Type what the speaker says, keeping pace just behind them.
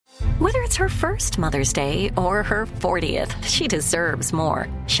Whether it's her first Mother's Day or her 40th, she deserves more.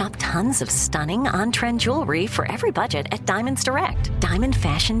 Shop tons of stunning on-trend jewelry for every budget at Diamonds Direct. Diamond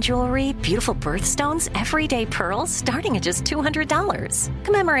fashion jewelry, beautiful birthstones, everyday pearls starting at just $200.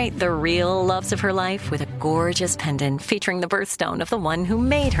 Commemorate the real loves of her life with a gorgeous pendant featuring the birthstone of the one who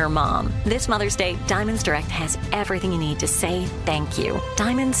made her mom. This Mother's Day, Diamonds Direct has everything you need to say thank you.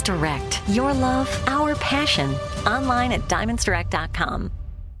 Diamonds Direct. Your love, our passion. Online at diamondsdirect.com.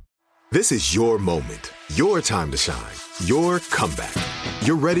 This is your moment, your time to shine, your comeback.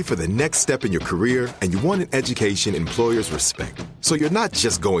 You're ready for the next step in your career, and you want an education employers respect. So you're not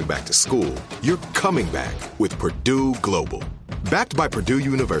just going back to school, you're coming back with Purdue Global. Backed by Purdue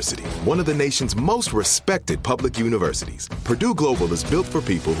University, one of the nation's most respected public universities, Purdue Global is built for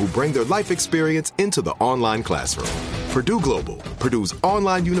people who bring their life experience into the online classroom. Purdue Global, Purdue's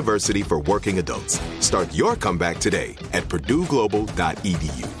online university for working adults. Start your comeback today at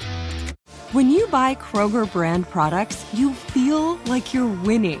purdueglobal.edu. When you buy Kroger brand products, you feel like you're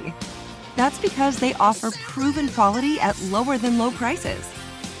winning. That's because they offer proven quality at lower than low prices.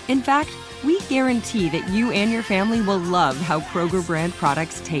 In fact, we guarantee that you and your family will love how Kroger brand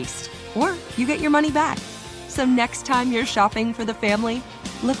products taste, or you get your money back. So next time you're shopping for the family,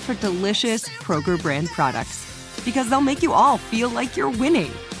 look for delicious Kroger brand products, because they'll make you all feel like you're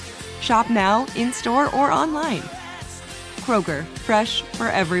winning. Shop now, in-store, or online. Kroger, fresh for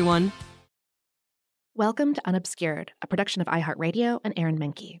everyone. Welcome to Unobscured, a production of iHeartRadio and Aaron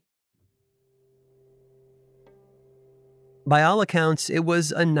Menke. By all accounts, it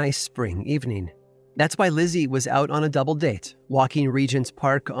was a nice spring evening. That's why Lizzie was out on a double date, walking Regent's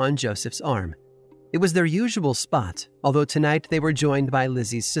Park on Joseph's arm. It was their usual spot, although tonight they were joined by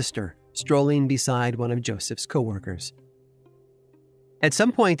Lizzie's sister, strolling beside one of Joseph's coworkers. At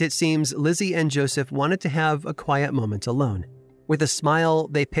some point, it seems Lizzie and Joseph wanted to have a quiet moment alone. With a smile,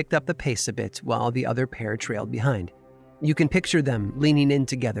 they picked up the pace a bit while the other pair trailed behind. You can picture them leaning in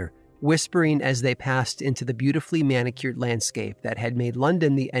together, whispering as they passed into the beautifully manicured landscape that had made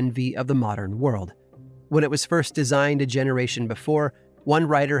London the envy of the modern world. When it was first designed a generation before, one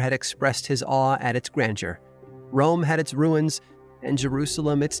writer had expressed his awe at its grandeur. Rome had its ruins, and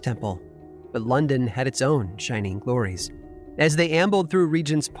Jerusalem its temple, but London had its own shining glories. As they ambled through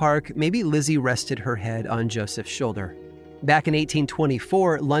Regent's Park, maybe Lizzie rested her head on Joseph's shoulder. Back in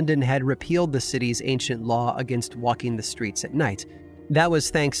 1824, London had repealed the city's ancient law against walking the streets at night. That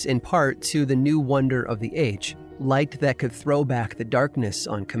was thanks in part to the new wonder of the age, light that could throw back the darkness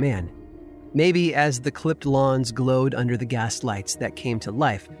on command. Maybe as the clipped lawns glowed under the gas lights that came to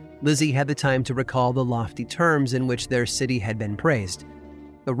life, Lizzie had the time to recall the lofty terms in which their city had been praised,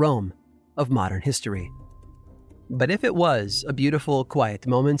 the Rome of modern history. But if it was a beautiful, quiet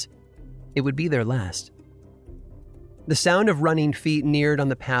moment, it would be their last. The sound of running feet neared on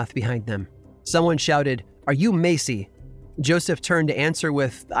the path behind them. Someone shouted, "Are you Macy?" Joseph turned to answer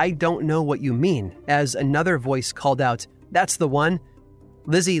with, "I don't know what you mean," as another voice called out, "That's the one."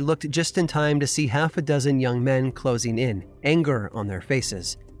 Lizzie looked just in time to see half a dozen young men closing in, anger on their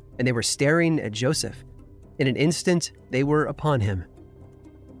faces, and they were staring at Joseph. In an instant, they were upon him.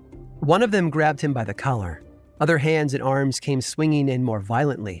 One of them grabbed him by the collar. Other hands and arms came swinging in more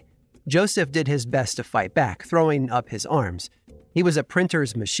violently. Joseph did his best to fight back, throwing up his arms. He was a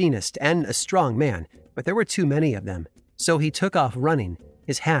printer's machinist and a strong man, but there were too many of them, so he took off running.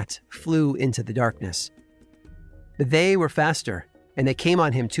 His hat flew into the darkness. But they were faster, and they came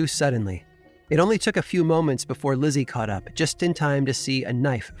on him too suddenly. It only took a few moments before Lizzie caught up, just in time to see a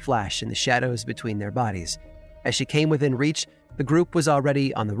knife flash in the shadows between their bodies. As she came within reach, the group was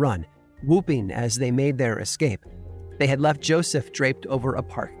already on the run, whooping as they made their escape. They had left Joseph draped over a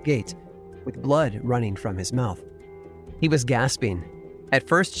park gate, with blood running from his mouth. He was gasping. At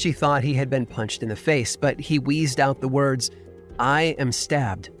first, she thought he had been punched in the face, but he wheezed out the words, "I am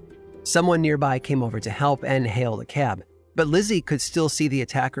stabbed." Someone nearby came over to help and hailed a cab. But Lizzie could still see the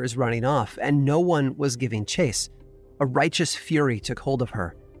attackers running off, and no one was giving chase. A righteous fury took hold of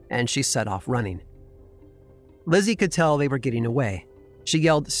her, and she set off running. Lizzie could tell they were getting away. She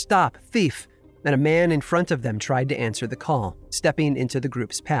yelled, "Stop, thief!" and a man in front of them tried to answer the call, stepping into the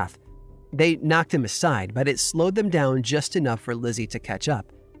group's path. They knocked him aside, but it slowed them down just enough for Lizzie to catch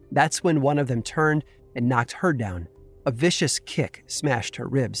up. That's when one of them turned and knocked her down. A vicious kick smashed her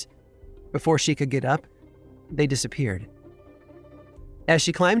ribs. Before she could get up, they disappeared. As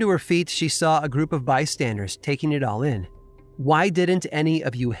she climbed to her feet, she saw a group of bystanders taking it all in. "Why didn't any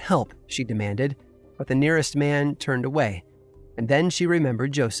of you help?" she demanded, but the nearest man turned away. And then she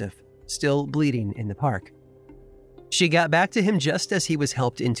remembered Joseph, still bleeding in the park. She got back to him just as he was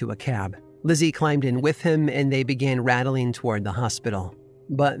helped into a cab. Lizzie climbed in with him, and they began rattling toward the hospital.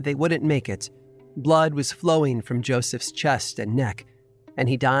 but they wouldn't make it. Blood was flowing from Joseph's chest and neck, and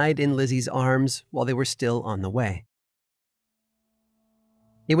he died in Lizzie's arms while they were still on the way.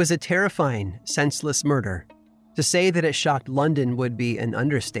 It was a terrifying, senseless murder. To say that it shocked London would be an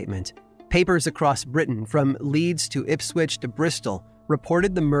understatement. Papers across Britain, from Leeds to Ipswich to Bristol,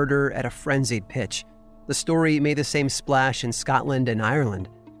 reported the murder at a frenzied pitch. The story made the same splash in Scotland and Ireland.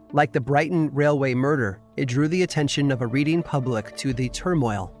 Like the Brighton Railway murder, it drew the attention of a reading public to the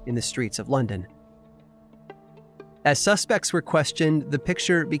turmoil in the streets of London. As suspects were questioned, the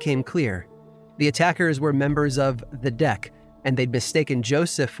picture became clear. The attackers were members of the Deck, and they'd mistaken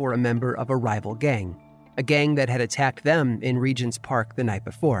Joseph for a member of a rival gang, a gang that had attacked them in Regent's Park the night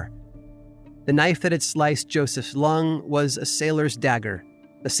before. The knife that had sliced Joseph's lung was a sailor's dagger.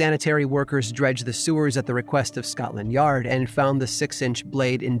 The sanitary workers dredged the sewers at the request of Scotland Yard and found the 6-inch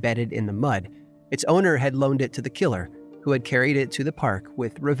blade embedded in the mud. Its owner had loaned it to the killer, who had carried it to the park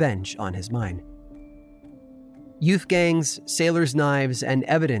with revenge on his mind. Youth gangs, sailors' knives, and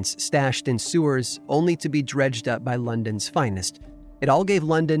evidence stashed in sewers only to be dredged up by London's finest. It all gave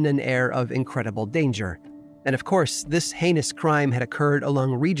London an air of incredible danger. And of course, this heinous crime had occurred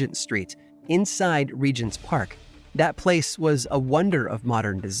along Regent Street, inside Regent's Park. That place was a wonder of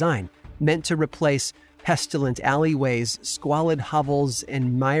modern design, meant to replace pestilent alleyways, squalid hovels,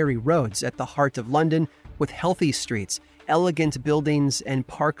 and miry roads at the heart of London with healthy streets, elegant buildings, and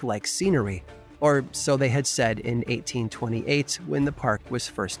park-like scenery. Or so they had said in 1828 when the park was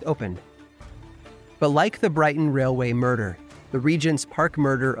first opened. But like the Brighton Railway murder, the Regent's Park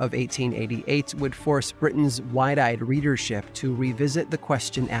murder of 1888 would force Britain's wide-eyed readership to revisit the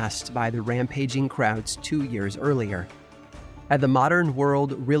question asked by the rampaging crowds 2 years earlier. Had the modern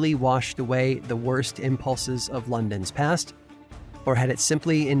world really washed away the worst impulses of London's past? Or had it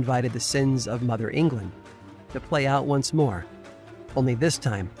simply invited the sins of Mother England to play out once more, only this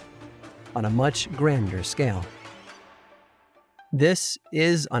time on a much grander scale? This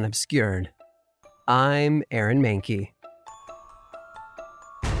is Unobscured. I'm Aaron Mahnke.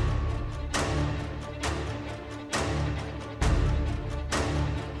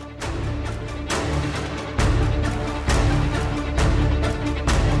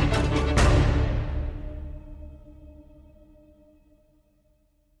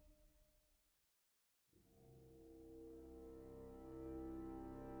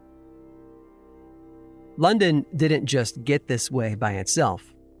 London didn't just get this way by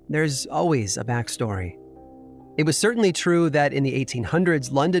itself. There's always a backstory. It was certainly true that in the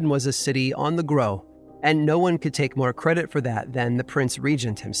 1800s, London was a city on the grow, and no one could take more credit for that than the Prince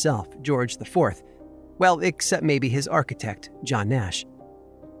Regent himself, George IV. Well, except maybe his architect, John Nash.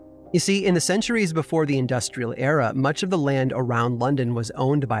 You see, in the centuries before the industrial era, much of the land around London was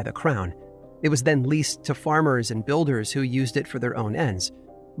owned by the Crown. It was then leased to farmers and builders who used it for their own ends.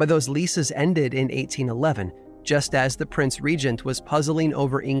 But those leases ended in 1811, just as the Prince Regent was puzzling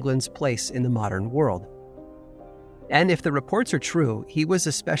over England's place in the modern world. And if the reports are true, he was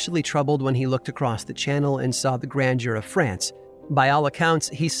especially troubled when he looked across the Channel and saw the grandeur of France. By all accounts,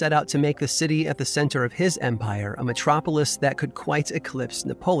 he set out to make the city at the center of his empire a metropolis that could quite eclipse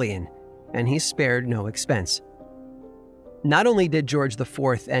Napoleon, and he spared no expense. Not only did George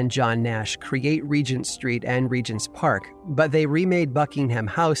IV and John Nash create Regent Street and Regent's Park, but they remade Buckingham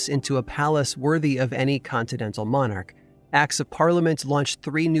House into a palace worthy of any continental monarch. Acts of Parliament launched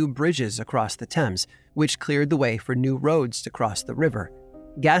 3 new bridges across the Thames, which cleared the way for new roads to cross the river.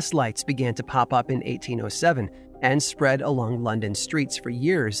 Gas lights began to pop up in 1807 and spread along London streets for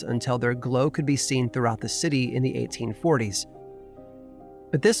years until their glow could be seen throughout the city in the 1840s.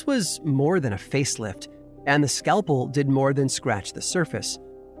 But this was more than a facelift. And the scalpel did more than scratch the surface.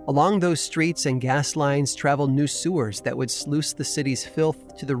 Along those streets and gas lines traveled new sewers that would sluice the city's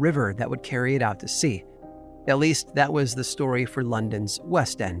filth to the river that would carry it out to sea. At least that was the story for London's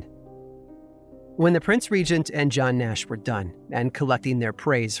West End. When the Prince Regent and John Nash were done and collecting their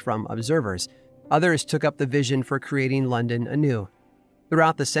praise from observers, others took up the vision for creating London anew.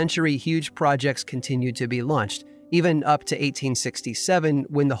 Throughout the century, huge projects continued to be launched, even up to 1867,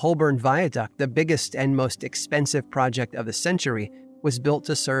 when the Holborn Viaduct, the biggest and most expensive project of the century, was built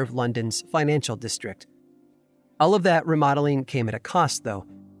to serve London's financial district. All of that remodeling came at a cost, though,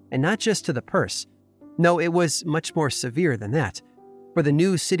 and not just to the purse. No, it was much more severe than that. For the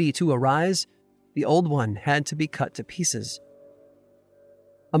new city to arise, the old one had to be cut to pieces.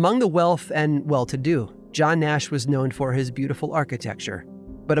 Among the wealth and well-to-do, John Nash was known for his beautiful architecture.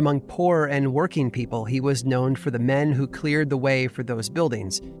 But among poor and working people, he was known for the men who cleared the way for those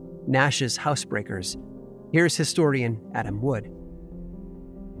buildings, Nash's housebreakers. Here's historian Adam Wood.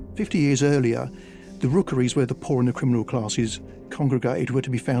 50 years earlier, the rookeries where the poor and the criminal classes congregated were to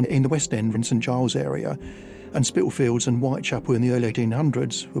be found in the West End and St Giles area, and Spitalfields and Whitechapel in the early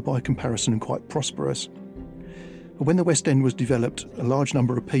 1800s were by comparison quite prosperous. But when the West End was developed, a large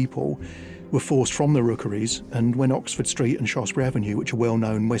number of people were forced from the rookeries, and when Oxford Street and Shaftesbury Avenue, which are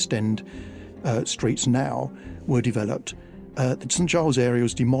well-known West End streets now, were developed, the St Giles area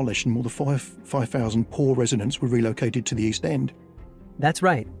was demolished and more than 5,000 poor residents were relocated to the East End. That's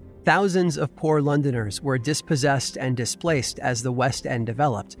right. Thousands of poor Londoners were dispossessed and displaced as the West End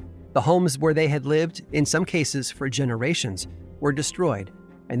developed. The homes where they had lived, in some cases for generations, were destroyed,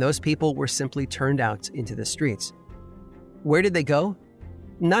 and those people were simply turned out into the streets. Where did they go?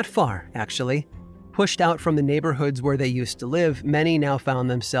 Not far, actually. Pushed out from the neighborhoods where they used to live, many now found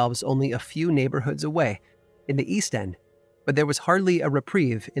themselves only a few neighborhoods away, in the East End, but there was hardly a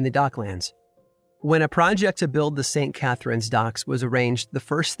reprieve in the Docklands. When a project to build the St. Catherine's docks was arranged, the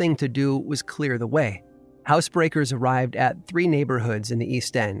first thing to do was clear the way. Housebreakers arrived at 3 neighborhoods in the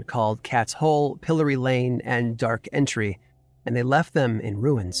East End called Cat's Hole, Pillory Lane, and Dark Entry, and they left them in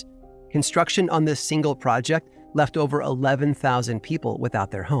ruins. Construction on this single project left over 11,000 people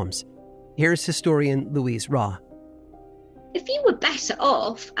without their homes. Here's historian Louise Raw. If you were better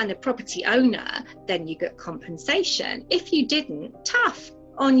off and a property owner, then you got compensation. If you didn't, tough,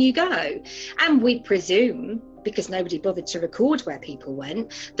 on you go. And we presume, because nobody bothered to record where people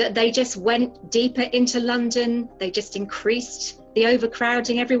went, that they just went deeper into London. They just increased the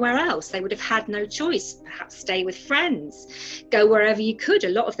overcrowding everywhere else. They would have had no choice. Perhaps stay with friends, go wherever you could. A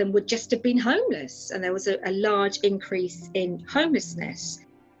lot of them would just have been homeless, and there was a large increase in homelessness.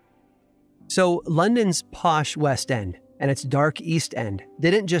 So London's posh West End and its dark East End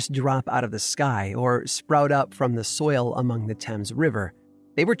didn't just drop out of the sky or sprout up from the soil among the Thames River.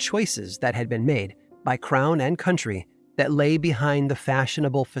 They were choices that had been made by Crown and Country that lay behind the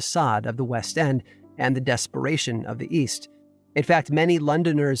fashionable facade of the West End and the desperation of the East. In fact, many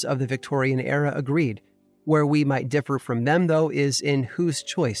Londoners of the Victorian era agreed. Where we might differ from them, though, is in whose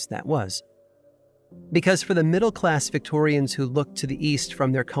choice that was. Because for the middle-class Victorians who looked to the East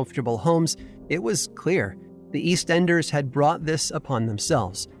from their comfortable homes, it was clear the East Enders had brought this upon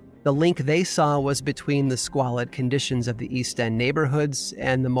themselves. The link they saw was between the squalid conditions of the East End neighborhoods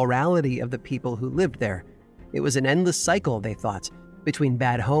and the morality of the people who lived there. It was an endless cycle, they thought, between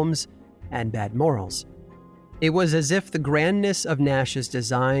bad homes and bad morals. It was as if the grandness of Nash's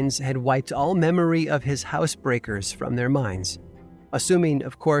designs had wiped all memory of his housebreakers from their minds, assuming,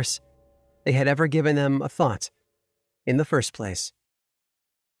 of course, they had ever given them a thought in the first place.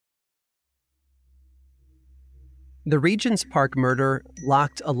 The Regent's Park murder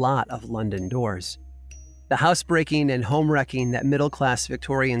locked a lot of London doors. The housebreaking and home-wrecking that middle-class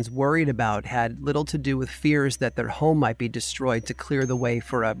Victorians worried about had little to do with fears that their home might be destroyed to clear the way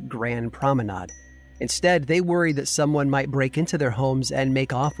for a grand promenade. Instead, they worried that someone might break into their homes and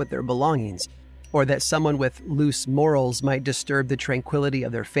make off with their belongings, or that someone with loose morals might disturb the tranquility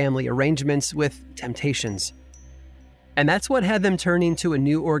of their family arrangements with temptations. And that's what had them turning to a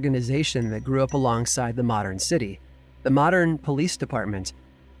new organization that grew up alongside the modern city, the modern police department.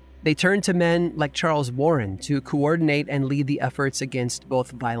 They turned to men like Charles Warren to coordinate and lead the efforts against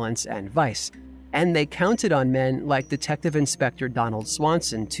both violence and vice. And they counted on men like Detective Inspector Donald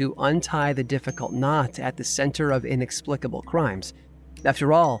Swanson to untie the difficult knot at the center of inexplicable crimes.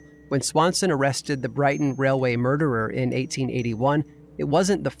 After all, when Swanson arrested the Brighton Railway murderer in 1881, it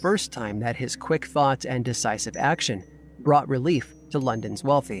wasn't the first time that his quick thought and decisive action brought relief to London's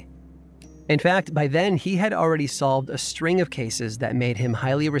wealthy. In fact, by then he had already solved a string of cases that made him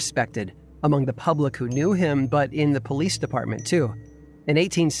highly respected among the public who knew him, but in the police department too. In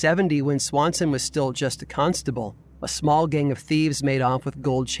 1870, when Swanson was still just a constable, a small gang of thieves made off with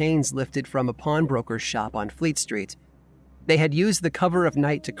gold chains lifted from a pawnbroker's shop on Fleet Street. They had used the cover of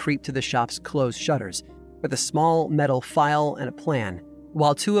night to creep to the shop's closed shutters with a small metal file and a plan.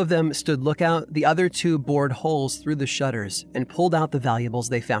 While 2 of them stood lookout, the other 2 bored holes through the shutters and pulled out the valuables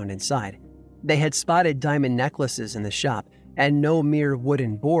they found inside. They had spotted diamond necklaces in the shop, and no mere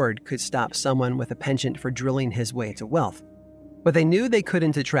wooden board could stop someone with a penchant for drilling his way to wealth. But they knew they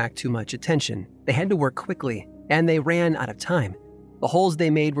couldn't attract too much attention. They had to work quickly, and they ran out of time. The holes they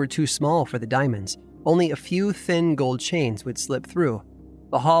made were too small for the diamonds. Only a few thin gold chains would slip through.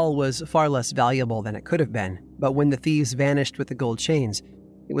 The haul was far less valuable than it could have been, but when the thieves vanished with the gold chains,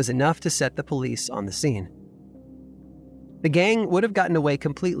 it was enough to set the police on the scene. The gang would have gotten away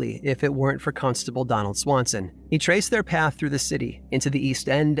completely if it weren't for Constable Donald Swanson. He traced their path through the city, into the East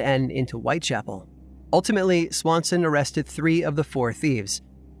End and into Whitechapel. Ultimately, Swanson arrested 3 of the 4 thieves.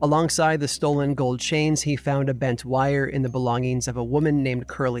 Alongside the stolen gold chains, he found a bent wire in the belongings of a woman named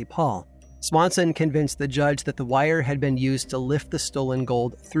Curly Paul. Swanson convinced the judge that the wire had been used to lift the stolen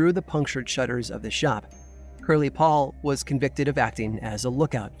gold through the punctured shutters of the shop. Curly Paul was convicted of acting as a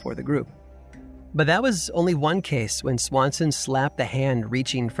lookout for the group. But that was only one case when Swanson slapped the hand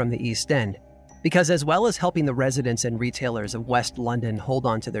reaching from the East End, because as well as helping the residents and retailers of West London hold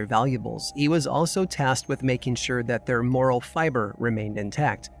on to their valuables, he was also tasked with making sure that their moral fiber remained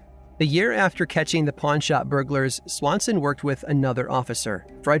intact. A year after catching the pawnshop burglars, Swanson worked with another officer,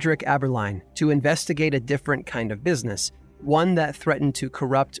 Frederick Aberline, to investigate a different kind of business, one that threatened to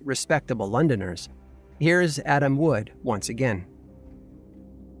corrupt respectable Londoners. Here's Adam Wood once again.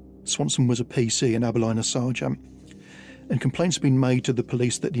 Swanson was a PC and Aberline a sergeant, and complaints had been made to the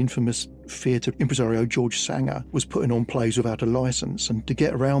police that the infamous theatre impresario George Sanger was putting on plays without a licence, and to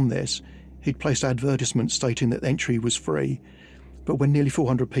get around this, he'd placed advertisements stating that entry was free. But when nearly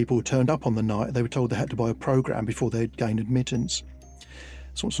 400 people turned up on the night, they were told they had to buy a programme before they'd gain admittance.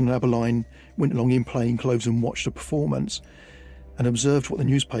 Swanson and Aberline went along in plain clothes and watched the performance and observed what the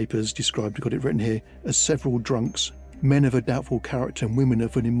newspapers described, got it written here, as several drunks, men of a doubtful character and women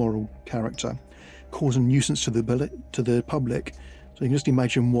of an immoral character, causing nuisance to the public. So you can just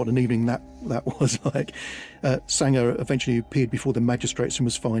imagine what an evening that was like. Sanger eventually appeared before the magistrates and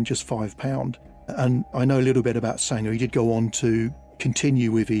was fined just £5. And I know a little bit about Sanger. He did go on to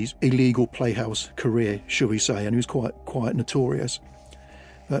continue with his illegal playhouse career, shall we say, and he was quite notorious.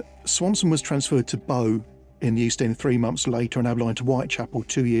 Swanson was transferred to Bow in the East End 3 months later and Aberline to Whitechapel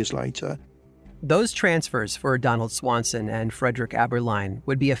 2 years later. Those transfers for Donald Swanson and Frederick Aberline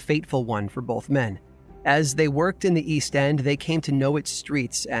would be a fateful one for both men. As they worked in the East End, they came to know its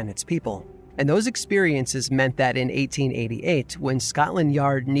streets and its people. And those experiences meant that in 1888, when Scotland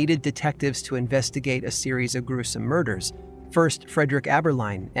Yard needed detectives to investigate a series of gruesome murders, first Frederick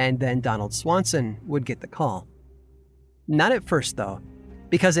Aberline and then Donald Swanson would get the call. Not at first, though,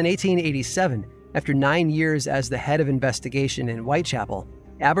 because in 1887, after 9 years as the head of investigation in Whitechapel,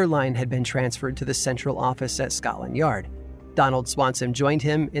 Aberline had been transferred to the central office at Scotland Yard. Donald Swanson joined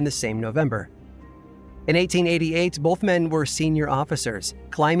him in the same November. In 1888, both men were senior officers,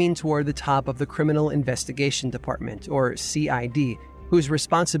 climbing toward the top of the Criminal Investigation Department, or CID, whose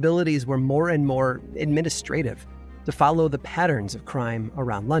responsibilities were more and more administrative, to follow the patterns of crime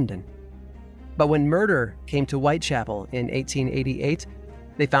around London. But when murder came to Whitechapel in 1888,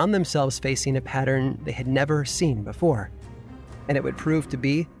 they found themselves facing a pattern they had never seen before, and it would prove to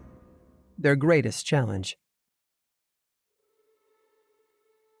be their greatest challenge.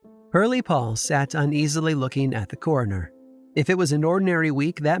 Curly Paul sat uneasily looking at the coroner. If it was an ordinary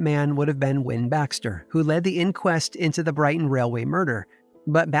week, that man would have been Wynne Baxter, who led the inquest into the Brighton Railway murder.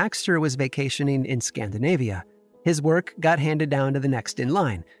 But Baxter was vacationing in Scandinavia. His work got handed down to the next in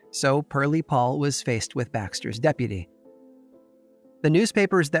line, so Curly Paul was faced with Baxter's deputy. The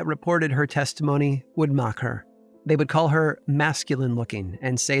newspapers that reported her testimony would mock her. They would call her masculine-looking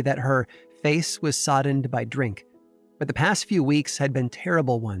and say that her face was soddened by drink. But the past few weeks had been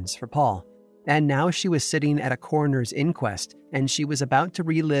terrible ones for Paul, and now she was sitting at a coroner's inquest, and she was about to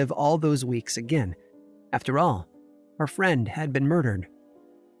relive all those weeks again. After all, her friend had been murdered.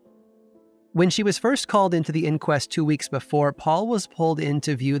 When she was first called into the inquest 2 weeks before, Paul was pulled in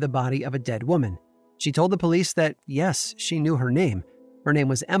to view the body of a dead woman. She told the police that, yes, she knew her name. Her name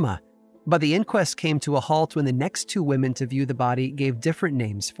was Emma. But the inquest came to a halt when the next 2 women to view the body gave different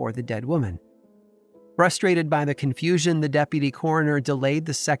names for the dead woman. Frustrated by the confusion, the deputy coroner delayed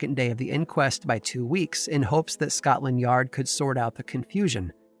the second day of the inquest by 2 weeks in hopes that Scotland Yard could sort out the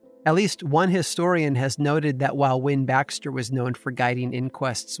confusion. At least one historian has noted that while Wynne Baxter was known for guiding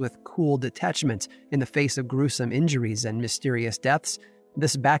inquests with cool detachment in the face of gruesome injuries and mysterious deaths,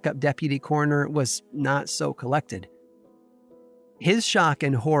 this backup deputy coroner was not so collected. His shock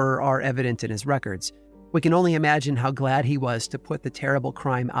and horror are evident in his records. We can only imagine how glad he was to put the terrible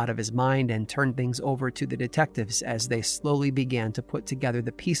crime out of his mind and turn things over to the detectives as they slowly began to put together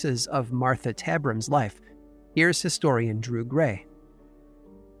the pieces of Martha Tabram's life. Here's historian Drew Gray.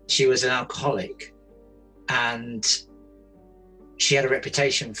 She was an alcoholic, and she had a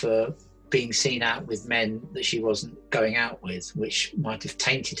reputation for being seen out with men that she wasn't going out with, which might have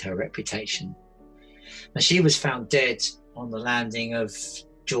tainted her reputation. And she was found dead on the landing of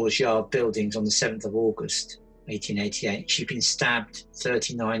George Yard buildings on the 7th of August, 1888. She'd been stabbed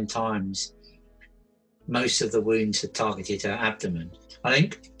 39 times. Most of the wounds had targeted her abdomen. I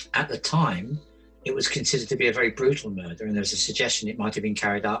think at the time, it was considered to be a very brutal murder, and there was a suggestion it might have been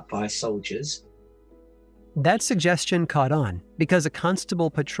carried out by soldiers. That suggestion caught on because a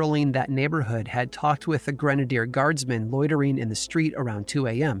constable patrolling that neighborhood had talked with a Grenadier Guardsman loitering in the street around 2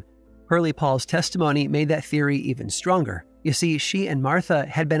 a.m. Curly Paul's testimony made that theory even stronger. You see, she and Martha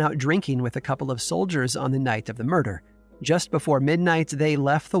had been out drinking with a couple of soldiers on the night of the murder. Just before midnight, they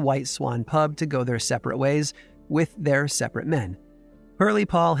left the White Swan pub to go their separate ways with their separate men. Pearlie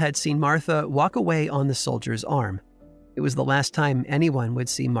Paul had seen Martha walk away on the soldier's arm. It was the last time anyone would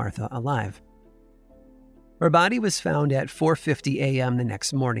see Martha alive. Her body was found at 4:50 a.m. the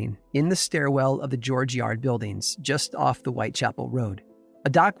next morning in the stairwell of the George Yard buildings, just off the Whitechapel Road. A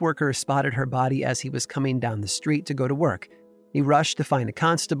dock worker spotted her body as he was coming down the street to go to work. He rushed to find a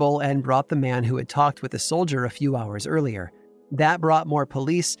constable and brought the man who had talked with the soldier a few hours earlier. That brought more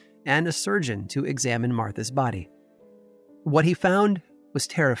police and a surgeon to examine Martha's body. What he found was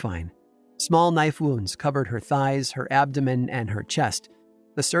terrifying. Small knife wounds covered her thighs, her abdomen, and her chest.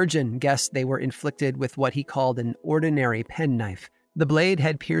 The surgeon guessed they were inflicted with what he called an ordinary penknife. The blade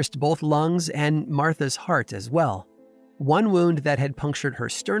had pierced both lungs and Martha's heart as well. One wound that had punctured her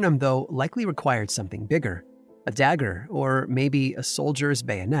sternum, though, likely required something bigger. A dagger, or maybe a soldier's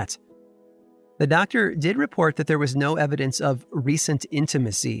bayonet. The doctor did report that there was no evidence of recent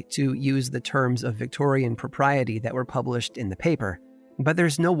intimacy, to use the terms of Victorian propriety that were published in the paper. But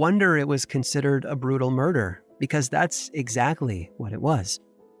there's no wonder it was considered a brutal murder, because that's exactly what it was.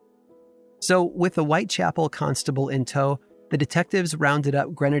 So, with the Whitechapel constable in tow, the detectives rounded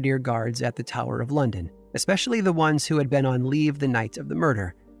up Grenadier Guards at the Tower of London, especially the ones who had been on leave the night of the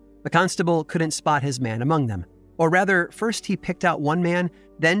murder. The constable couldn't spot his man among them. Or rather, first he picked out one man,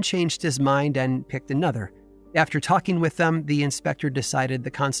 then changed his mind and picked another. After talking with them, the inspector decided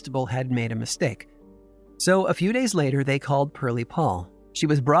the constable had made a mistake. So a few days later, they called Pearlie Paul. She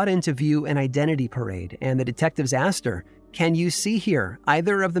was brought in to view an identity parade, and the detectives asked her, "Can you see here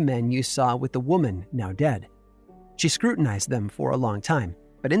either of the men you saw with the woman now dead?" She scrutinized them for a long time,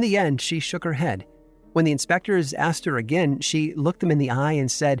 but in the end, she shook her head. When the inspectors asked her again, she looked them in the eye and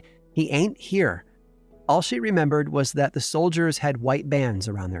said, "He ain't here." All she remembered was that the soldiers had white bands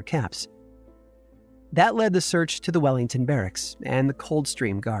around their caps. That led the search to the Wellington Barracks and the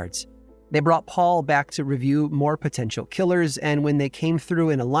Coldstream Guards. They brought Paul back to review more potential killers, and when they came through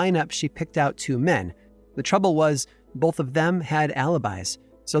in a lineup, she picked out two men. The trouble was, both of them had alibis,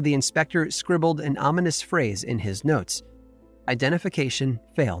 so the inspector scribbled an ominous phrase in his notes. Identification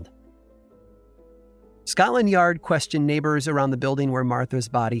failed. Scotland Yard questioned neighbors around the building where Martha's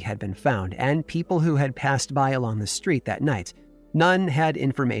body had been found, and people who had passed by along the street that night. None had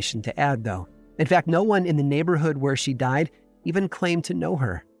information to add, though. In fact, no one in the neighborhood where she died even claimed to know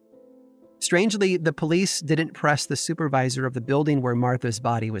her. Strangely, the police didn't press the supervisor of the building where Martha's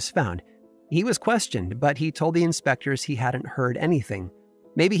body was found. He was questioned, but he told the inspectors he hadn't heard anything.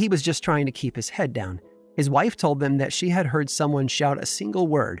 Maybe he was just trying to keep his head down. His wife told them that she had heard someone shout a single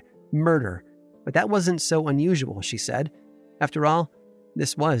word, murder. But that wasn't so unusual, she said. After all,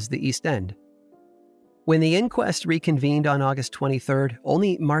 this was the East End. When the inquest reconvened on August 23rd,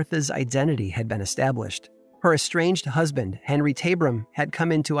 only Martha's identity had been established. Her estranged husband, Henry Tabram, had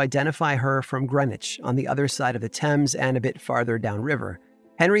come in to identify her from Greenwich, on the other side of the Thames and a bit farther downriver.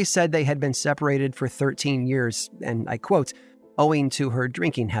 Henry said they had been separated for 13 years, and I quote, owing to her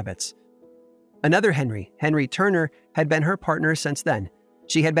drinking habits. Another Henry, Henry Turner, had been her partner since then.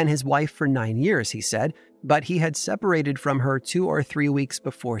 She had been his wife for 9 years, he said, but he had separated from her 2 or 3 weeks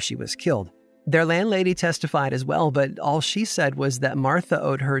before she was killed. Their landlady testified as well, but all she said was that Martha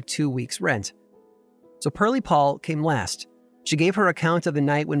owed her 2 weeks' rent. So Pearlie Paul came last. She gave her account of the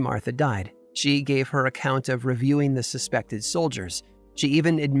night when Martha died. She gave her account of reviewing the suspected soldiers. She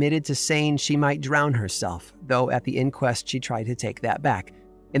even admitted to saying she might drown herself, though at the inquest she tried to take that back.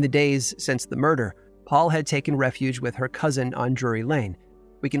 In the days since the murder, Paul had taken refuge with her cousin on Drury Lane.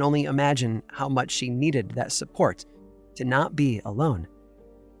 We can only imagine how much she needed that support, to not be alone.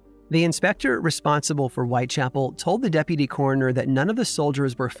 The inspector responsible for Whitechapel told the deputy coroner that none of the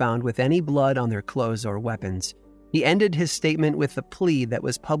soldiers were found with any blood on their clothes or weapons. He ended his statement with a plea that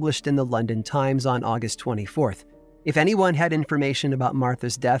was published in the London Times on August 24th. If anyone had information about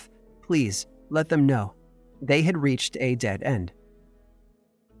Martha's death, please let them know. They had reached a dead end.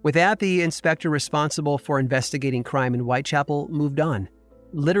 With that, the inspector responsible for investigating crime in Whitechapel moved on.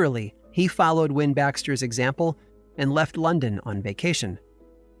 Literally, he followed Wynne Baxter's example and left London on vacation.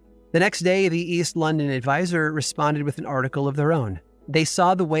 The next day, the East London Advisor responded with an article of their own. They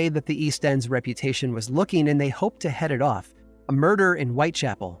saw the way that the East End's reputation was looking, and they hoped to head it off. A murder in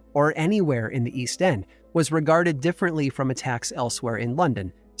Whitechapel, or anywhere in the East End, was regarded differently from attacks elsewhere in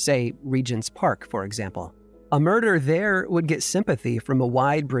London, say Regent's Park, for example. A murder there would get sympathy from a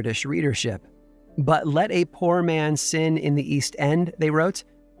wide British readership. But let a poor man sin in the East End, they wrote,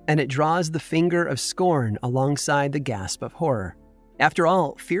 and it draws the finger of scorn alongside the gasp of horror. After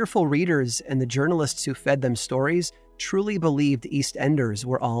all, fearful readers and the journalists who fed them stories truly believed East Enders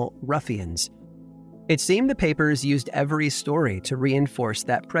were all ruffians. It seemed the papers used every story to reinforce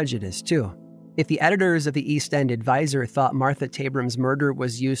that prejudice, too. If the editors of the East End Advisor thought Martha Tabram's murder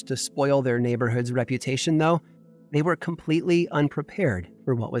was used to spoil their neighborhood's reputation, though, they were completely unprepared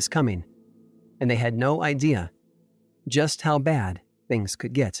for what was coming. And they had no idea just how bad things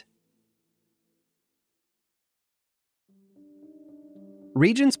could get.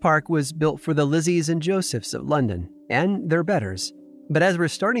 Regent's Park was built for the Lizzies and Josephs of London, and their betters. But as we're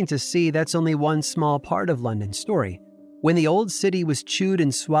starting to see, that's only one small part of London's story. When the old city was chewed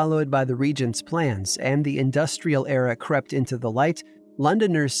and swallowed by the Regent's plans and the industrial era crept into the light,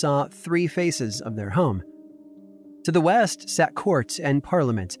 Londoners saw three faces of their home. To the west sat Court and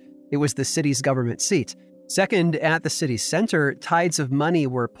Parliament. It was the city's government seat. Second, at the city's center, tides of money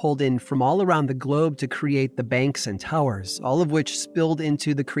were pulled in from all around the globe to create the banks and towers, all of which spilled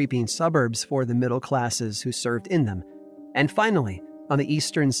into the creeping suburbs for the middle classes who served in them. And finally, on the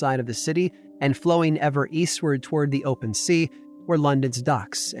eastern side of the city, and flowing ever eastward toward the open sea, were London's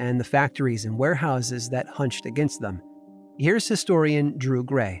docks and the factories and warehouses that hunched against them. Here's historian Drew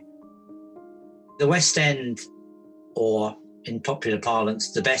Gray. The West End, or in popular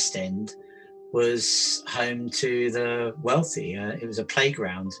parlance, the Best End, was home to the wealthy. It was a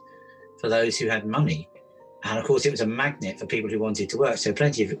playground for those who had money. And of course, it was a magnet for people who wanted to work. So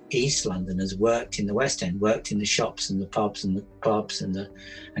plenty of East Londoners worked in the West End, worked in the shops and the pubs and the clubs and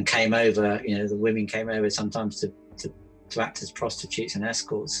came over, the women came over sometimes to act as prostitutes and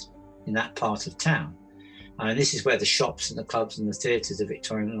escorts in that part of town. And this is where the shops and the clubs and the theatres of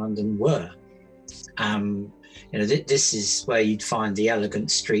Victorian London were. This is where you'd find the elegant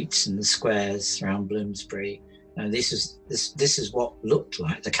streets and the squares around Bloomsbury. This is what looked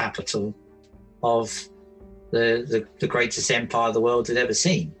like the capital of the greatest empire the world had ever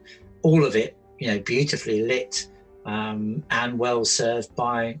seen. All of it, beautifully lit and well served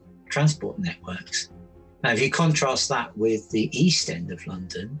by transport networks. Now, if you contrast that with the East End of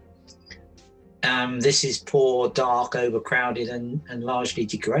London, this is poor, dark, overcrowded and largely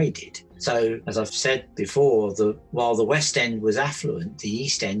degraded. So, as I've said before, while the West End was affluent, the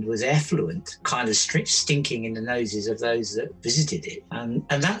East End was effluent, kind of stinking in the noses of those that visited it. And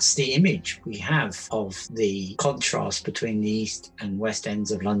that's the image we have of the contrast between the East and West Ends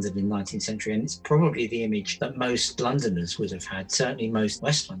of London in the 19th century. And it's probably the image that most Londoners would have had, certainly most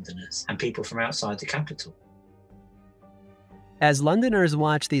West Londoners and people from outside the capital. As Londoners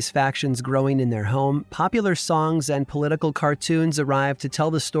watched these factions growing in their home, popular songs and political cartoons arrived to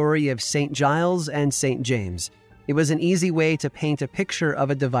tell the story of St. Giles and St. James. It was an easy way to paint a picture of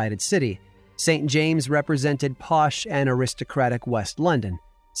a divided city. St. James represented posh and aristocratic West London.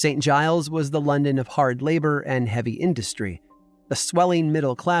 St. Giles was the London of hard labor and heavy industry. The swelling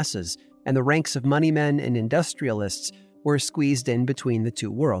middle classes and the ranks of moneymen and industrialists were squeezed in between the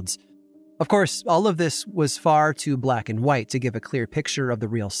two worlds. Of course, all of this was far too black and white to give a clear picture of the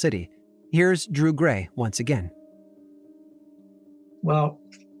real city. Here's Drew Gray once again. Well,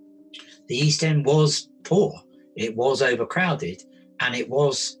 the East End was poor, it was overcrowded, and it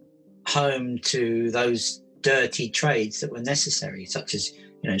was home to those dirty trades that were necessary, such as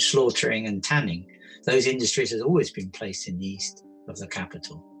slaughtering and tanning. Those industries had always been placed in the east of the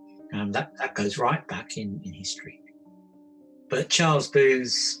capital. That goes right back in history. But Charles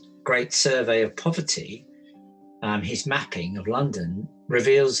Booth's great survey of poverty, his mapping of London,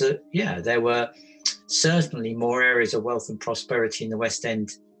 reveals that, there were certainly more areas of wealth and prosperity in the West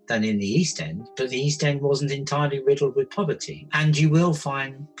End than in the East End, but the East End wasn't entirely riddled with poverty. And you will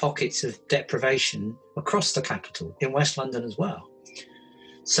find pockets of deprivation across the capital, in West London as well.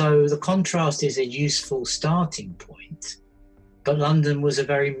 So the contrast is a useful starting point, but London was a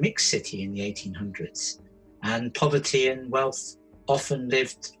very mixed city in the 1800s, and poverty and wealth often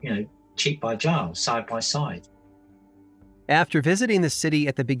lived, cheek by jowl, side by side. After visiting the city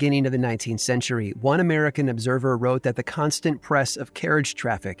at the beginning of the 19th century, one American observer wrote that the constant press of carriage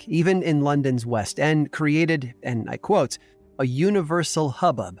traffic, even in London's West End, created, and I quote, a universal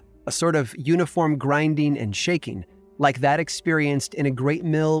hubbub, a sort of uniform grinding and shaking, like that experienced in a great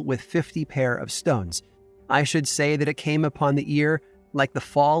mill with 50 pair of stones. I should say that it came upon the ear like the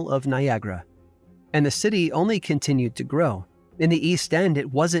fall of Niagara. And the city only continued to grow. In the East End,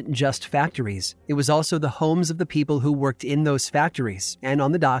 it wasn't just factories. It was also the homes of the people who worked in those factories and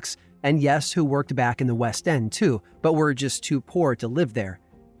on the docks, and yes, who worked back in the West End too, but were just too poor to live there.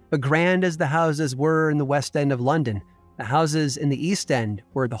 But grand as the houses were in the West End of London, the houses in the East End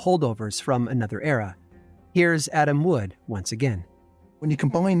were the holdovers from another era. Here's Adam Wood once again. When you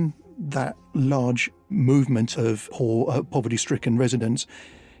combine that large movement of poor, poverty-stricken residents,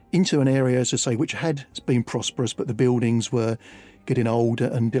 into an area, as I say, which had been prosperous, but the buildings were getting older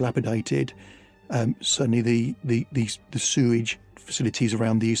and dilapidated. Certainly the sewage facilities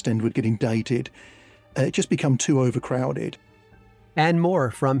around the East End were getting dated. It just become too overcrowded. And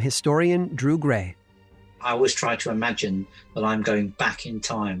more from historian Drew Gray. I always try to imagine that I'm going back in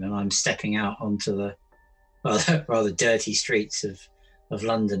time and I'm stepping out onto the rather dirty streets of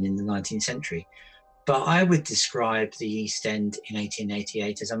London in the 19th century. But I would describe the East End in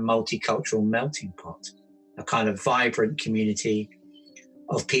 1888 as a multicultural melting pot, a kind of vibrant community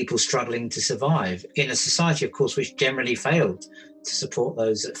of people struggling to survive in a society, of course, which generally failed to support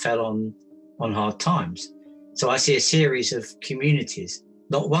those that fell on hard times. So I see a series of communities,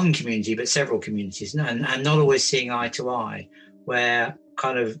 not one community, but several communities, and not always seeing eye to eye, where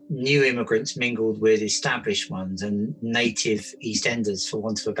kind of new immigrants mingled with established ones, and native East Enders, for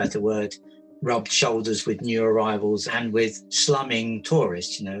want of a better word, rubbed shoulders with new arrivals and with slumming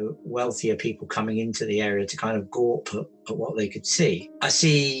tourists, wealthier people coming into the area to kind of gawp at what they could see. I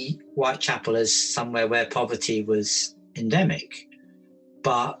see Whitechapel as somewhere where poverty was endemic,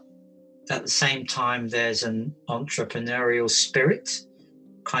 but at the same time, there's an entrepreneurial spirit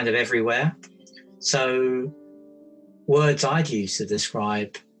kind of everywhere. So words I'd use to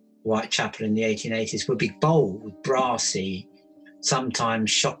describe Whitechapel in the 1880s would be bold, brassy,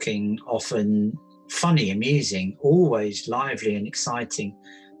 sometimes shocking, often funny, amusing, always lively and exciting,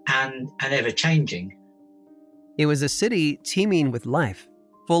 and ever-changing. It was a city teeming with life,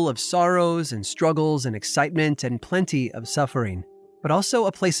 full of sorrows and struggles and excitement and plenty of suffering, but also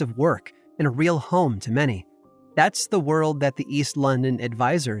a place of work and a real home to many. That's the world that the East London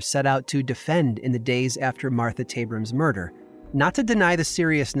advisors set out to defend in the days after Martha Tabram's murder, not to deny the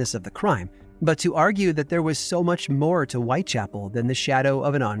seriousness of the crime, but to argue that there was so much more to Whitechapel than the shadow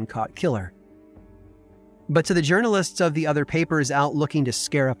of an uncaught killer. But to the journalists of the other papers out looking to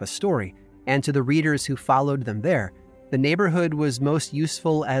scare up a story, and to the readers who followed them there, the neighborhood was most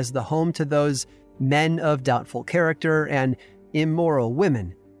useful as the home to those men of doubtful character and immoral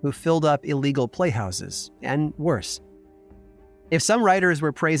women who filled up illegal playhouses, and worse. If some writers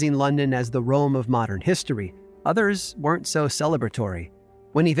were praising London as the Rome of modern history, others weren't so celebratory.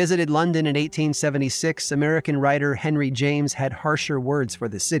 When he visited London in 1876, American writer Henry James had harsher words for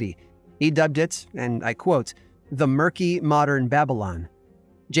the city. He dubbed it, and I quote, the murky modern Babylon.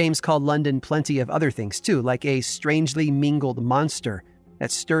 James called London plenty of other things too, like a strangely mingled monster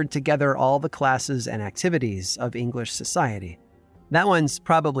that stirred together all the classes and activities of English society. That one's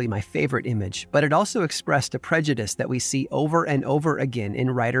probably my favorite image, but it also expressed a prejudice that we see over and over again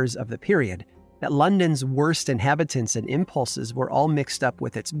in writers of the period, that London's worst inhabitants and impulses were all mixed up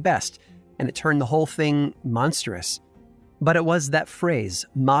with its best, and it turned the whole thing monstrous. But it was that phrase,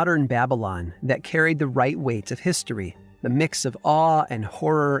 modern Babylon, that carried the right weight of history, the mix of awe and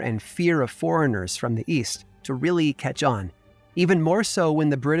horror and fear of foreigners from the East, to really catch on. Even more so when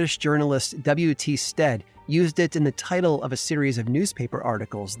the British journalist W.T. Stead used it in the title of a series of newspaper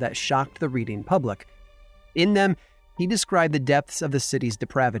articles that shocked the reading public. In them, he described the depths of the city's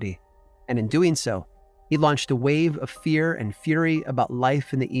depravity, and in doing so, he launched a wave of fear and fury about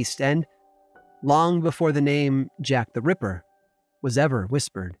life in the East End, long before the name Jack the Ripper was ever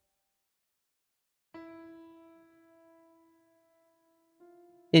whispered.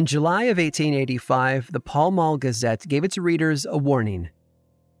 In July of 1885, the Pall Mall Gazette gave its readers a warning.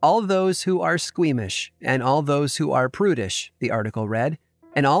 All those who are squeamish and all those who are prudish, the article read,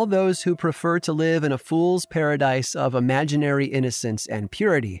 and all those who prefer to live in a fool's paradise of imaginary innocence and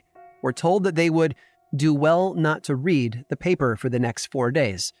purity were told that they would do well not to read the paper for the next 4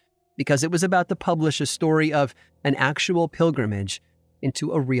 days, because it was about to publish a story of an actual pilgrimage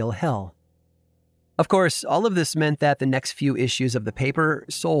into a real hell. Of course, all of this meant that the next few issues of the paper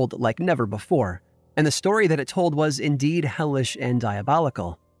sold like never before, and the story that it told was indeed hellish and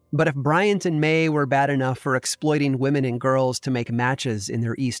diabolical. But if Bryant and May were bad enough for exploiting women and girls to make matches in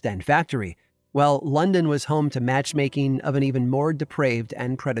their East End factory, well, London was home to matchmaking of an even more depraved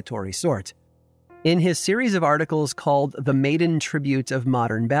and predatory sort. In his series of articles called The Maiden Tribute of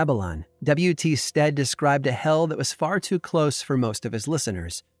Modern Babylon, W.T. Stead described a hell that was far too close for most of his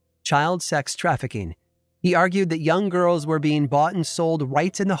listeners: child sex trafficking. He argued that young girls were being bought and sold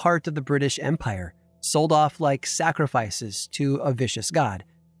right in the heart of the British Empire, sold off like sacrifices to a vicious god.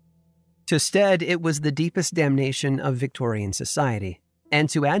 To Stead, it was the deepest damnation of Victorian society. And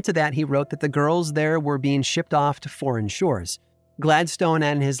to add to that, he wrote that the girls there were being shipped off to foreign shores. Gladstone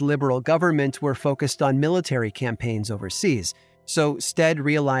and his Liberal government were focused on military campaigns overseas, so Stead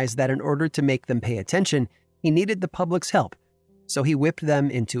realized that in order to make them pay attention, he needed the public's help, so he whipped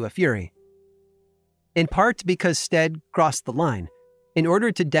them into a fury. In part because Stead crossed the line, In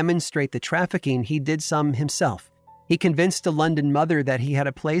order to demonstrate the trafficking, he did some himself. He convinced a London mother that he had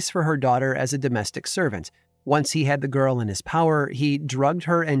a place for her daughter as a domestic servant. Once he had the girl in his power, he drugged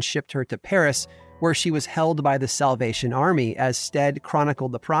her and shipped her to Paris, where she was held by the Salvation Army, as Stead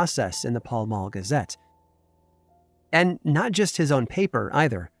chronicled the process in the Pall Mall Gazette. And not just his own paper,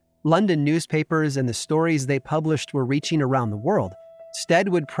 either. London newspapers and the stories they published were reaching around the world. Stead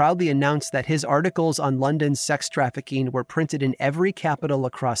would proudly announce that his articles on London's sex trafficking were printed in every capital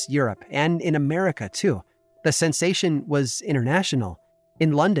across Europe, and in America, too. The sensation was international.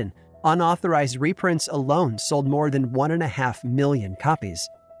 In London, unauthorized reprints alone sold more than 1.5 million copies.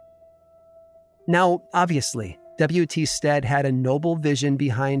 Now, obviously, W.T. Stead had a noble vision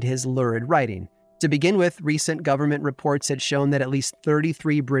behind his lurid writing. To begin with, recent government reports had shown that at least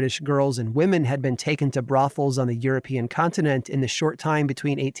 33 British girls and women had been taken to brothels on the European continent in the short time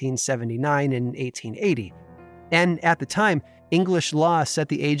between 1879 and 1880. And at the time, English law set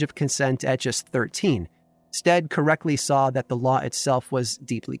the age of consent at just 13. Stead correctly saw that the law itself was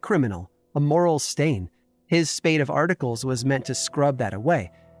deeply criminal, a moral stain. His spate of articles was meant to scrub that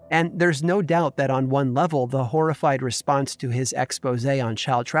away. And there's no doubt that on one level, the horrified response to his expose on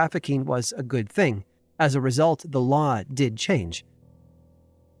child trafficking was a good thing. As a result, the law did change.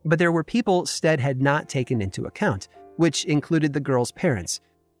 But there were people Stead had not taken into account, which included the girls' parents.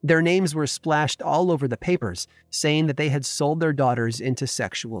 Their names were splashed all over the papers, saying that they had sold their daughters into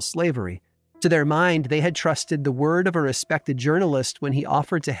sexual slavery. To their mind, they had trusted the word of a respected journalist when he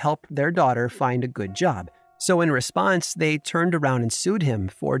offered to help their daughter find a good job. So in response, they turned around and sued him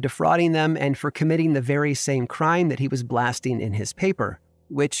for defrauding them and for committing the very same crime that he was blasting in his paper,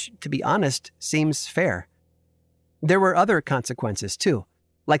 which, to be honest, seems fair. There were other consequences, too,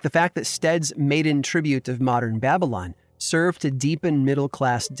 like the fact that Stead's maiden tribute of modern Babylon served to deepen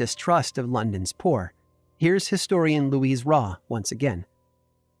middle-class distrust of London's poor. Here's historian Louise Raw once again.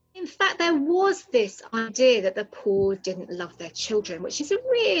 In fact, there was this idea that the poor didn't love their children, which is a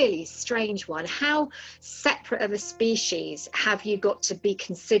really strange one. How separate of a species have you got to be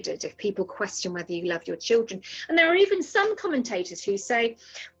considered if people question whether you love your children? And there are even some commentators who say,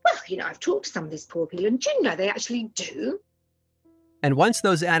 well, I've talked to some of these poor people, and do you know they actually do? And once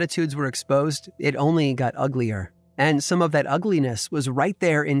those attitudes were exposed, it only got uglier. And some of that ugliness was right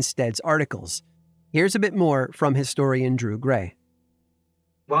there in Stead's articles. Here's a bit more from historian Drew Gray.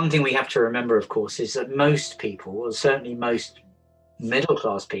 One thing we have to remember, of course, is that most people, or certainly most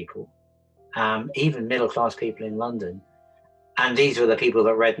middle-class people, even middle-class people in London, and these were the people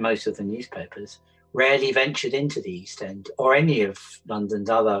that read most of the newspapers, rarely ventured into the East End or any of London's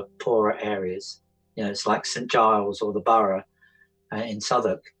other poorer areas. It's like St Giles or the Borough in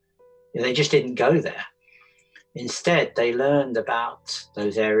Southwark. They just didn't go there. Instead, they learned about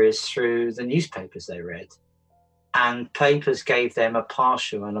those areas through the newspapers they read. And papers gave them a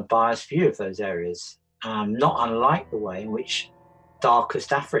partial and a biased view of those areas, not unlike the way in which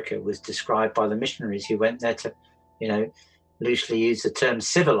darkest Africa was described by the missionaries who went there to, loosely use the term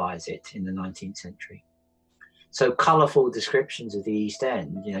civilize it in the 19th century. So colourful descriptions of the East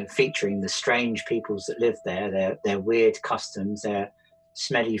End, featuring the strange peoples that lived there, their weird customs, their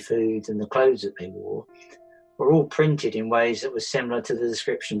smelly food and the clothes that they wore, were all printed in ways that were similar to the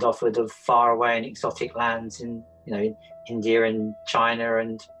descriptions offered of faraway and exotic lands in India and China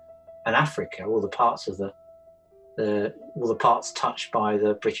and Africa, all the parts of all the parts touched by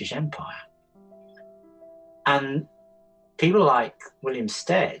the British Empire. And people like William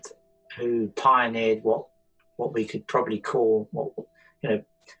Stead, who pioneered what we could probably call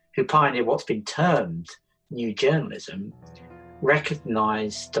who pioneered what's been termed new journalism,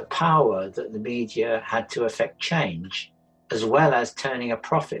 recognised the power that the media had to affect change, as well as turning a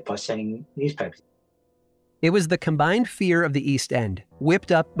profit by selling newspapers. It was the combined fear of the East End,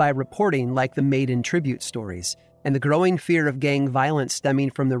 whipped up by reporting like the Maiden Tribute stories, and the growing fear of gang violence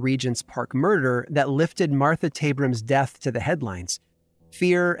stemming from the Regent's Park murder that lifted Martha Tabram's death to the headlines.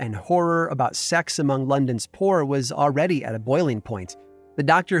 Fear and horror about sex among London's poor was already at a boiling point. The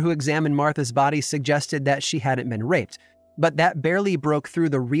doctor who examined Martha's body suggested that she hadn't been raped, but that barely broke through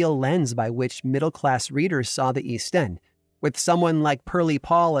the real lens by which middle-class readers saw the East End. With someone like Pearlie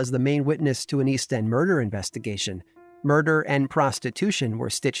Paul as the main witness to an East End murder investigation, murder and prostitution were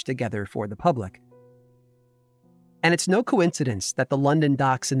stitched together for the public. And it's no coincidence that the London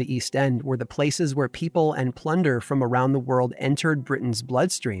docks in the East End were the places where people and plunder from around the world entered Britain's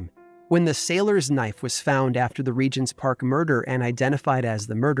bloodstream. When the sailor's knife was found after the Regent's Park murder and identified as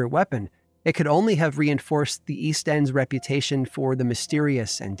the murder weapon, it could only have reinforced the East End's reputation for the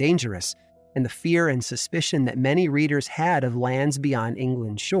mysterious and dangerous, and the fear and suspicion that many readers had of lands beyond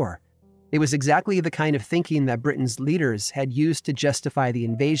England's shore. It was exactly the kind of thinking that Britain's leaders had used to justify the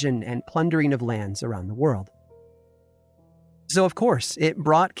invasion and plundering of lands around the world. So, of course, it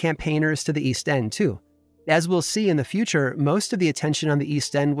brought campaigners to the East End, too. As we'll see in the future, most of the attention on the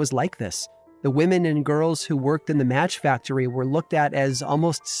East End was like this. The women and girls who worked in the match factory were looked at as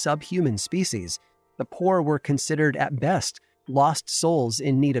almost subhuman species. The poor were considered, at best, lost souls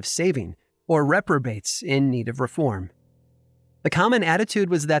in need of saving, or reprobates in need of reform. The common attitude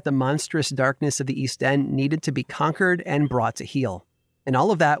was that the monstrous darkness of the East End needed to be conquered and brought to heel. And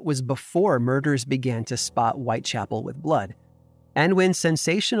all of that was before murders began to spot Whitechapel with blood. And when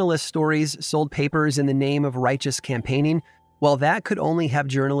sensationalist stories sold papers in the name of righteous campaigning, well, that could only have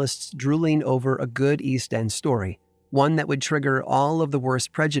journalists drooling over a good East End story, one that would trigger all of the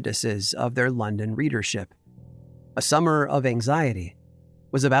worst prejudices of their London readership. A summer of anxiety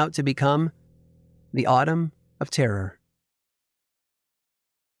was about to become the autumn of terror.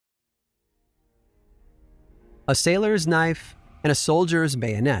 A sailor's knife and a soldier's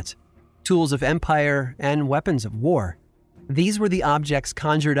bayonet, tools of empire and weapons of war. These were the objects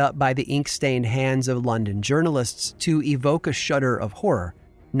conjured up by the ink-stained hands of London journalists to evoke a shudder of horror,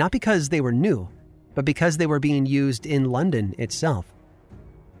 not because they were new, but because they were being used in London itself.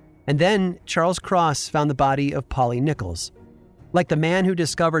 And then Charles Cross found the body of Polly Nichols. Like the man who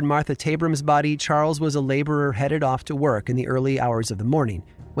discovered Martha Tabram's body, Charles was a laborer headed off to work in the early hours of the morning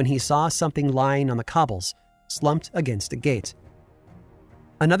when he saw something lying on the cobbles, slumped against a gate.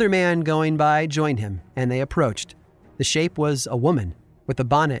 Another man going by joined him, and they approached. The shape was a woman, with the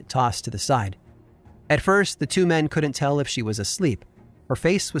bonnet tossed to the side. At first, the two men couldn't tell if she was asleep. Her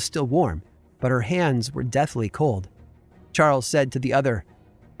face was still warm, but her hands were deathly cold. Charles said to the other,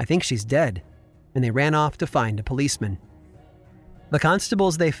 "I think she's dead," and they ran off to find a policeman. The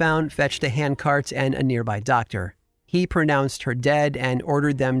constables they found fetched a handcart and a nearby doctor. He pronounced her dead and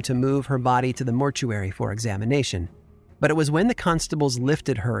ordered them to move her body to the mortuary for examination. But it was when the constables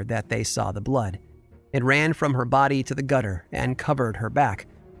lifted her that they saw the blood. It ran from her body to the gutter and covered her back.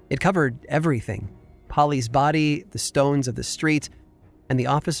 It covered everything. Polly's body, the stones of the street, and the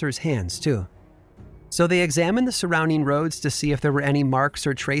officer's hands, too. So they examined the surrounding roads to see if there were any marks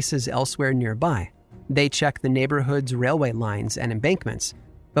or traces elsewhere nearby. They checked the neighborhood's railway lines and embankments.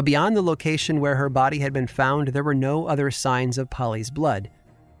 But beyond the location where her body had been found, there were no other signs of Polly's blood.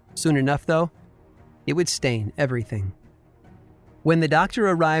 Soon enough, though, it would stain everything. When the doctor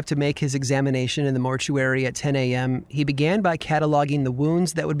arrived to make his examination in the mortuary at 10 a.m., he began by cataloging the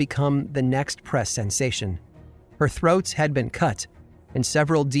wounds that would become the next press sensation. Her throat had been cut, and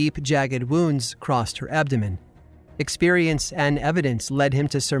several deep, jagged wounds crossed her abdomen. Experience and evidence led him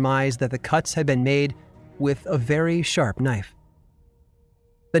to surmise that the cuts had been made with a very sharp knife.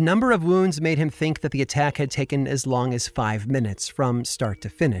 The number of wounds made him think that the attack had taken as long as 5 minutes from start to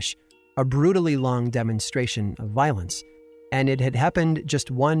finish, a brutally long demonstration of violence. And it had happened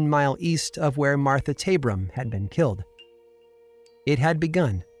just 1 mile east of where Martha Tabram had been killed. It had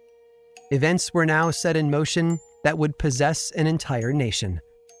begun. Events were now set in motion that would possess an entire nation.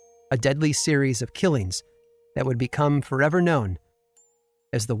 A deadly series of killings that would become forever known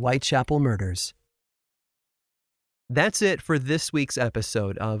as the Whitechapel Murders. That's it for this week's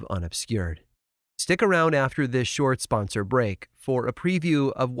episode of Unobscured. Stick around after this short sponsor break for a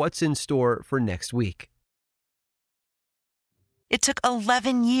preview of what's in store for next week. It took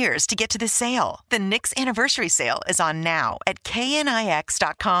 11 years to get to this sale. The Knix Anniversary Sale is on now at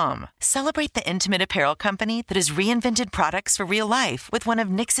knix.com. Celebrate the intimate apparel company that has reinvented products for real life with one of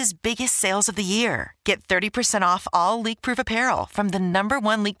Knix's biggest sales of the year. Get 30% off all leak-proof apparel from the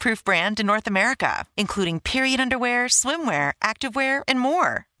 #1 leak-proof brand in North America, including period underwear, swimwear, activewear, and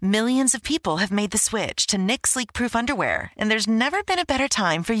more. Millions of people have made the switch to Knix leak-proof underwear, and there's never been a better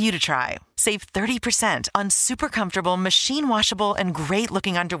time for you to try. Save 30% on super comfortable, machine-washable, and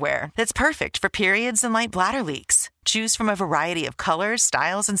great-looking underwear that's perfect for periods and light bladder leaks. Choose from a variety of colors,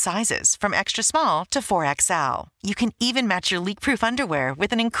 styles, and sizes, from extra small to 4XL. You can even match your leak-proof underwear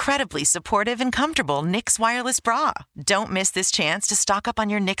with an incredibly supportive and comfortable Knix wireless bra. Don't miss this chance to stock up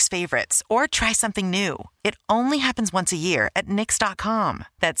on your Knix favorites or try something new. It only happens once a year at knix.com.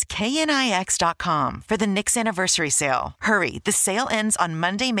 That's knix.com for the Knix Anniversary Sale. Hurry, the sale ends on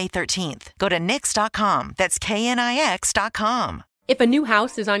Monday, May 13th. Go to knix.com. That's knix.com. If a new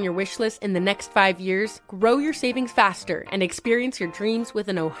house is on your wish list in the next 5 years, grow your savings faster and experience your dreams with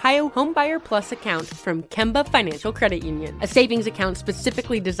an Ohio Homebuyer Plus account from Kemba Financial Credit Union. A savings account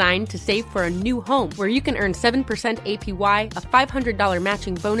specifically designed to save for a new home, where you can earn 7% APY, a $500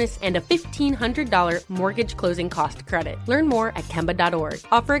 matching bonus, and a $1,500 mortgage closing cost credit. Learn more at Kemba.org.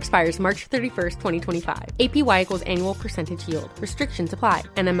 Offer expires March 31st, 2025. APY equals annual percentage yield. Restrictions apply.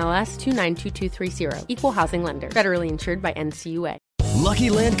 NMLS 292230. Equal housing lender. Federally insured by NCUA. Lucky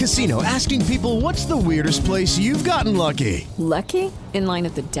Land Casino, asking people, what's the weirdest place you've gotten lucky? Lucky? In line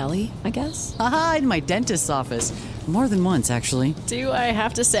at the deli, I guess? Aha, in my dentist's office. More than once, actually. Do I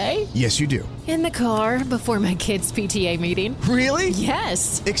have to say? Yes, you do. In the car before my kids' PTA meeting. Really?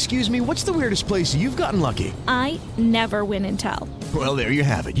 Yes. Excuse me, what's the weirdest place you've gotten lucky? I never win and tell. Well, there you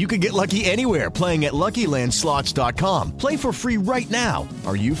have it. You can get lucky anywhere, playing at LuckyLandSlots.com. Play for free right now.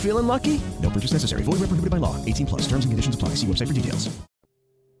 Are you feeling lucky? No purchase necessary. Void where prohibited by law. 18+. Terms and conditions apply. See website for details.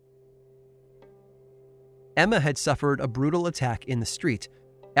 Emma had suffered a brutal attack in the street.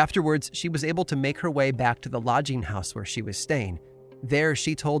 Afterwards, she was able to make her way back to the lodging house where she was staying. There,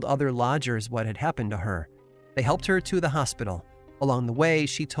 she told other lodgers what had happened to her. They helped her to the hospital. Along the way,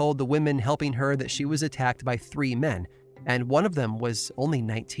 she told the women helping her that she was attacked by 3 men, and one of them was only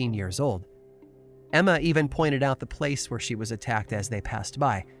 19 years old. Emma even pointed out the place where she was attacked as they passed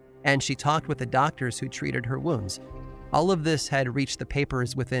by, and she talked with the doctors who treated her wounds. All of this had reached the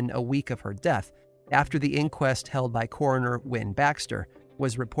papers within a week of her death, after the inquest held by coroner Wynne Baxter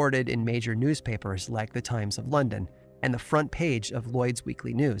was reported in major newspapers like the Times of London and the front page of Lloyd's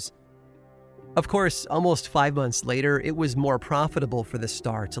Weekly News. Of course, almost 5 months later, it was more profitable for the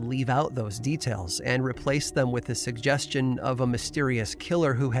Star to leave out those details and replace them with the suggestion of a mysterious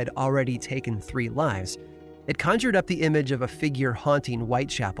killer who had already taken 3 lives. It conjured up the image of a figure haunting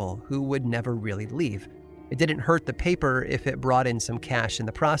Whitechapel who would never really leave. It didn't hurt the paper if it brought in some cash in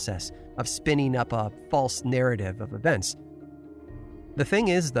the process of spinning up a false narrative of events. The thing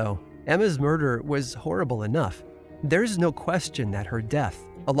is, though, Emma's murder was horrible enough. There's no question that her death,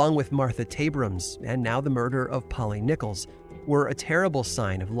 along with Martha Tabram's and now the murder of Polly Nichols, were a terrible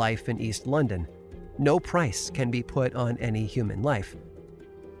sign of life in East London. No price can be put on any human life.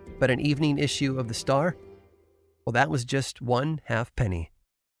 But an evening issue of the Star? Well, that was just 1 halfpenny.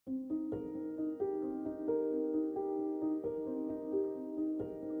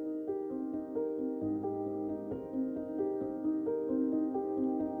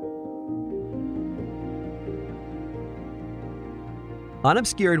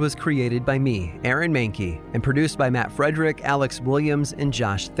 Unobscured was created by me, Aaron Mahnke, and produced by Matt Frederick, Alex Williams, and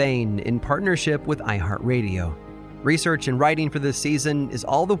Josh Thane in partnership with iHeartRadio. Research and writing for this season is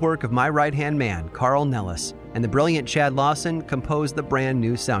all the work of my right-hand man, Carl Nellis, and the brilliant Chad Lawson composed the brand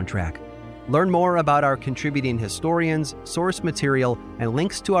new soundtrack. Learn more about our contributing historians, source material, and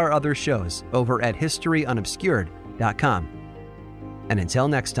links to our other shows over at historyunobscured.com. And until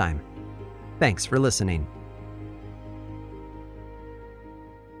next time, thanks for listening.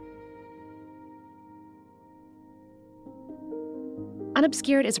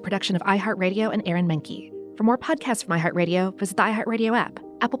 Unobscured is a production of iHeartRadio and Aaron Mahnke. For more podcasts from iHeartRadio, visit the iHeartRadio app,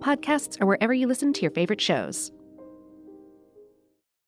 Apple Podcasts, or wherever you listen to your favorite shows.